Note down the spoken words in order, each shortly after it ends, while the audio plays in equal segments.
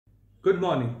Good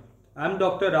morning. I'm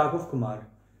Dr. Raghav Kumar,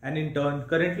 an intern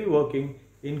currently working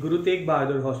in Guru Tegh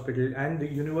Bahadur Hospital and the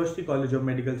University College of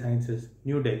Medical Sciences,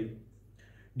 New Delhi.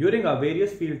 During our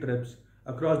various field trips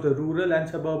across the rural and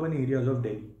suburban areas of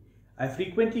Delhi, I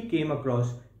frequently came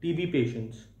across TB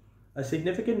patients, a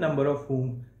significant number of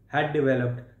whom had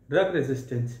developed drug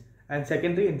resistance and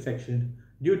secondary infection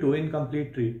due to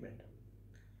incomplete treatment.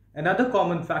 Another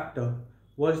common factor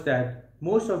was that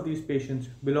most of these patients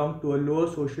belonged to a lower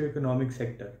socioeconomic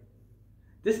sector.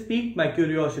 This piqued my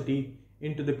curiosity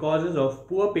into the causes of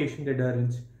poor patient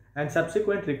adherence and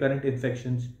subsequent recurrent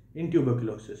infections in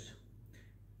tuberculosis.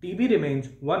 TB remains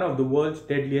one of the world's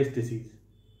deadliest diseases.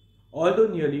 Although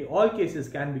nearly all cases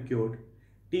can be cured,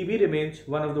 TB remains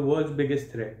one of the world's biggest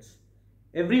threats.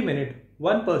 Every minute,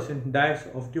 one person dies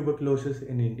of tuberculosis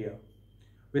in India.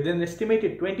 With an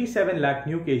estimated 27 lakh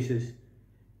new cases,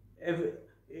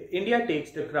 India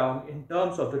takes the crown in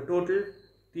terms of the total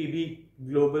TB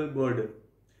global burden,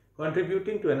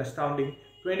 contributing to an astounding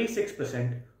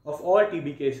 26% of all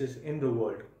TB cases in the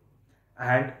world.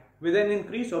 And with an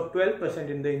increase of 12%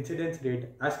 in the incidence rate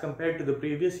as compared to the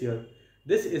previous year,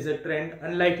 this is a trend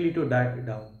unlikely to die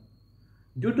down.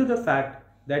 Due to the fact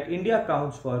that India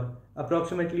accounts for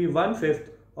approximately 1/5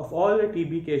 of all the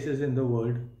TB cases in the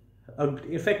world, an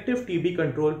effective TB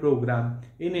control program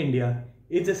in India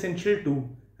is essential too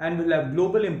and will have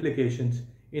global implications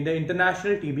in the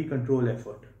international TB control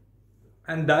effort.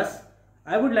 And thus,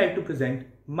 I would like to present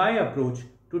my approach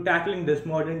to tackling this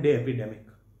modern day epidemic.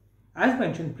 As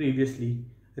mentioned previously,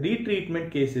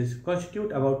 retreatment cases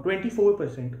constitute about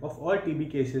 24% of all TB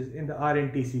cases in the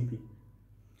RNTCP.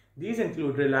 These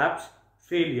include relapse,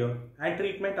 failure, and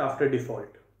treatment after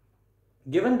default.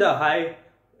 Given the high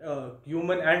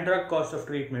human and drug cost of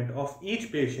treatment of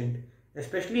each patient,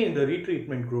 especially in the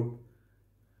retreatment group,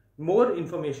 more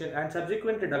information and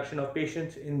subsequent reduction of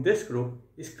patients in this group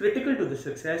is critical to the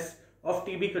success of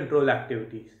TB control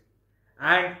activities.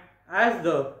 And as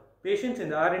the patients in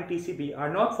the RNTCP are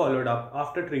not followed up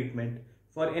after treatment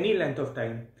for any length of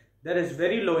time, there is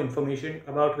very low information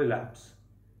about relapse.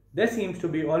 There seems to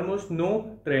be almost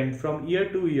no trend from year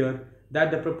to year that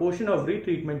the proportion of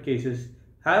retreatment cases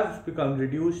has become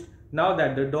reduced now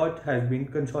that the DOT has been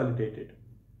consolidated.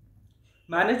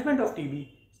 Management of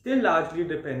TB still largely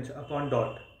depends upon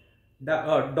DOT.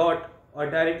 DOT or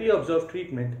directly observed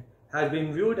treatment has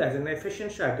been viewed as an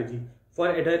efficient strategy for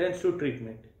adherence to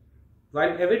treatment,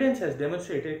 while evidence has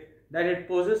demonstrated that it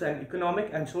poses an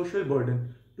economic and social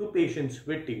burden to patients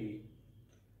with TB.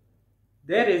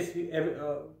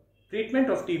 Treatment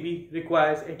of TB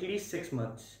requires at least 6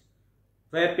 months,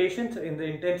 where patients in the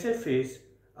intensive phase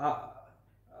of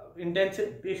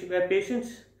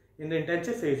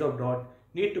DOT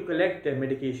need to collect their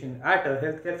medication at a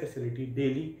healthcare facility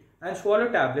daily and swallow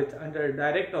tablets under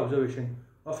direct observation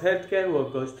of healthcare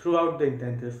workers throughout the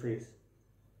intensive phase.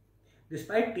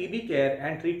 Despite TB care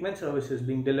and treatment services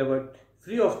being delivered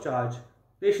free of charge,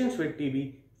 patients with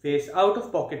TB face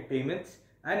out-of-pocket payments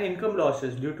and income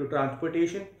losses due to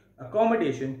transportation,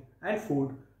 accommodation, and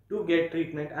food to get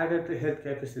treatment at a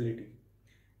healthcare facility.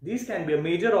 These can be a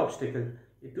major obstacle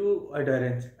to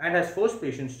adherence and has forced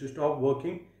patients to stop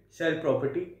working, sell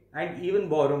property, and even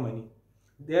borrow money,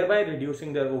 thereby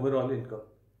reducing their overall income.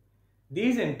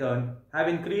 These in turn have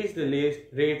increased the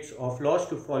rates of loss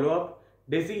to follow-up,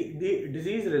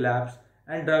 disease relapse,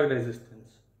 and drug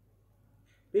resistance.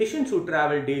 Patients who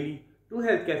travel daily to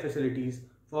healthcare facilities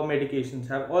for medications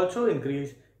have also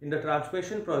increased in the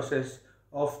transmission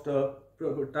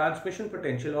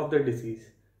potential of the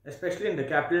disease, especially in the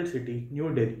capital city, New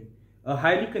Delhi, a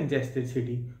highly congested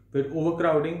city with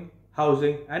overcrowding,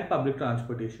 housing, and public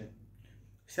transportation.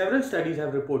 Several studies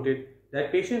have reported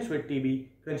that patients with TB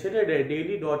consider their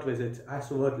daily DOT visits as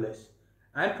worthless,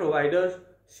 and providers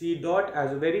see DOT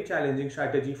as a very challenging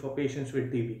strategy for patients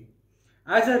with TB.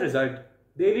 As a result,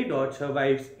 daily DOT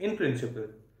survives in principle,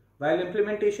 while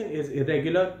implementation is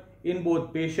irregular in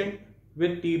both patient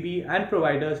with TB and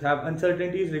providers have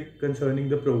uncertainties concerning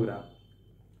the program.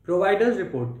 Providers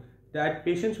report that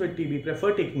patients with TB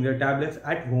prefer taking their tablets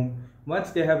at home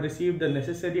once they have received the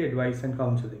necessary advice and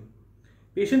counseling.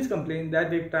 Patients complain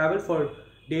that they travel for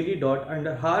daily DOT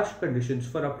under harsh conditions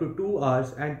for up to 2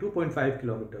 hours and 2.5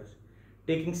 kilometers,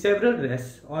 taking several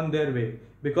rests on their way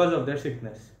because of their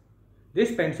sickness. They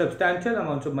spend substantial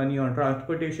amounts of money on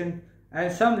transportation,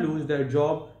 and some lose their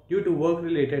job due to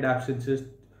work-related absences.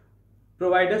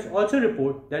 Providers also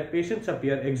report that patients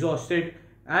appear exhausted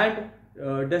and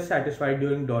dissatisfied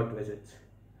during DOT visits.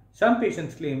 Some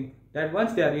patients claim that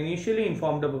once they are initially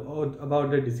informed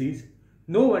about the disease,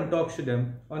 no one talks to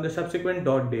them on the subsequent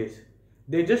DOT days.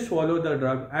 They just swallow the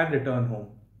drug and return home.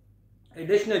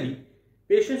 Additionally,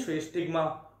 patients face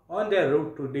stigma on their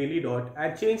road to daily dot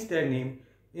and change their name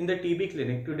in the TB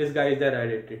clinic to disguise their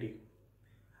identity.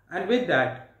 And with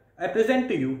that, I present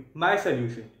to you my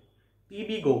solution,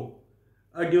 TBGO,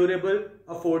 a durable,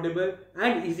 affordable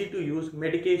and easy to use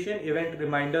medication event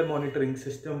reminder monitoring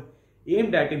system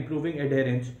aimed at improving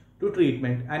adherence to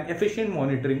treatment and efficient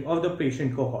monitoring of the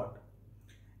patient cohort.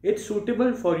 It's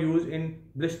suitable for use in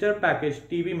blister packaged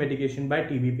TB medication by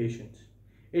TB patients.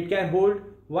 It can hold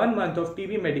 1 month of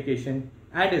TB medication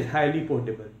and is highly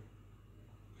portable.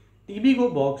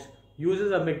 TBGO box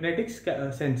uses a magnetic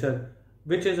sensor,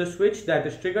 which is a switch that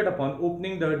is triggered upon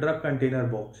opening the drug container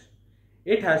box.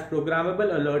 It has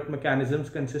programmable alert mechanisms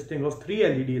consisting of 3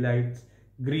 LED lights,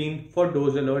 green for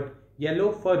dose alert,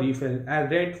 yellow for refill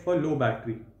and red for low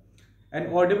battery.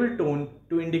 An audible tone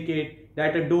to indicate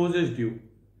that a dose is due.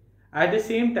 At the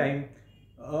same time,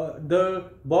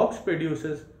 the box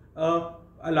produces an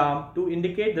alarm to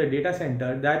indicate the data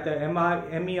center that the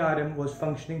MERM was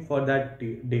functioning for that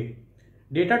day.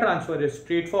 Data transfer is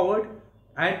straightforward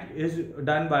and is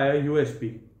done via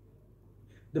USB.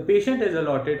 The patient is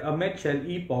allotted a MedShell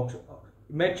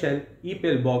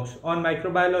e-pill box on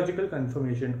microbiological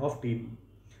confirmation of TB.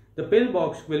 The pill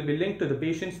box will be linked to the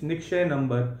patient's NICSHARE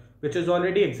number, which is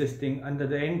already existing under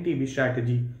the NTB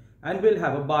strategy, and will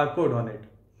have a barcode on it.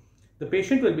 The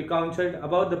patient will be counseled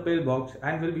about the pill box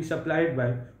and will be supplied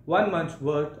by 1 month's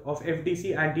worth of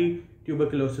FDC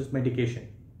anti-tuberculosis medication.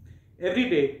 Every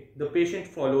day, the patient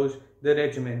follows the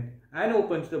regimen and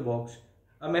opens the box.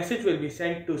 A message will be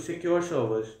sent to secure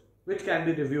servers, which can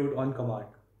be reviewed on command.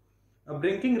 A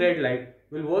blinking red light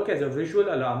will work as a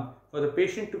visual alarm for the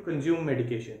patient to consume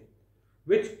medication,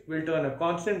 which will turn a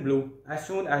constant blue as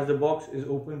soon as the box is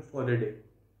opened for the day.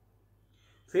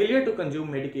 Failure to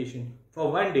consume medication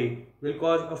for 1 day will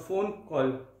cause a phone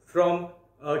call from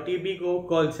a TBGO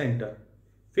call center.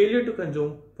 Failure to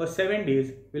consume for 7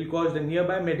 days will cause the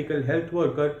nearby medical health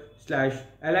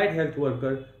worker/allied health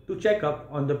worker to check up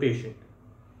on the patient.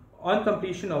 On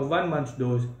completion of 1 month's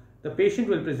dose, the patient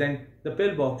will present the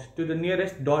pill box to the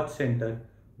nearest DOT center,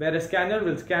 where a scanner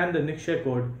will scan the NICSHARE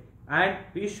code and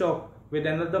restock with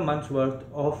another month's worth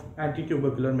of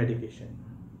anti-tubercular medication.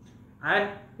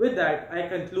 And with that, I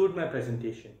conclude my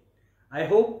presentation. I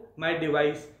hope my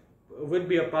device would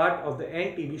be a part of the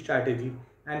NTB strategy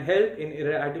and help in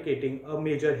eradicating a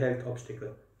major health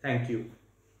obstacle. Thank you.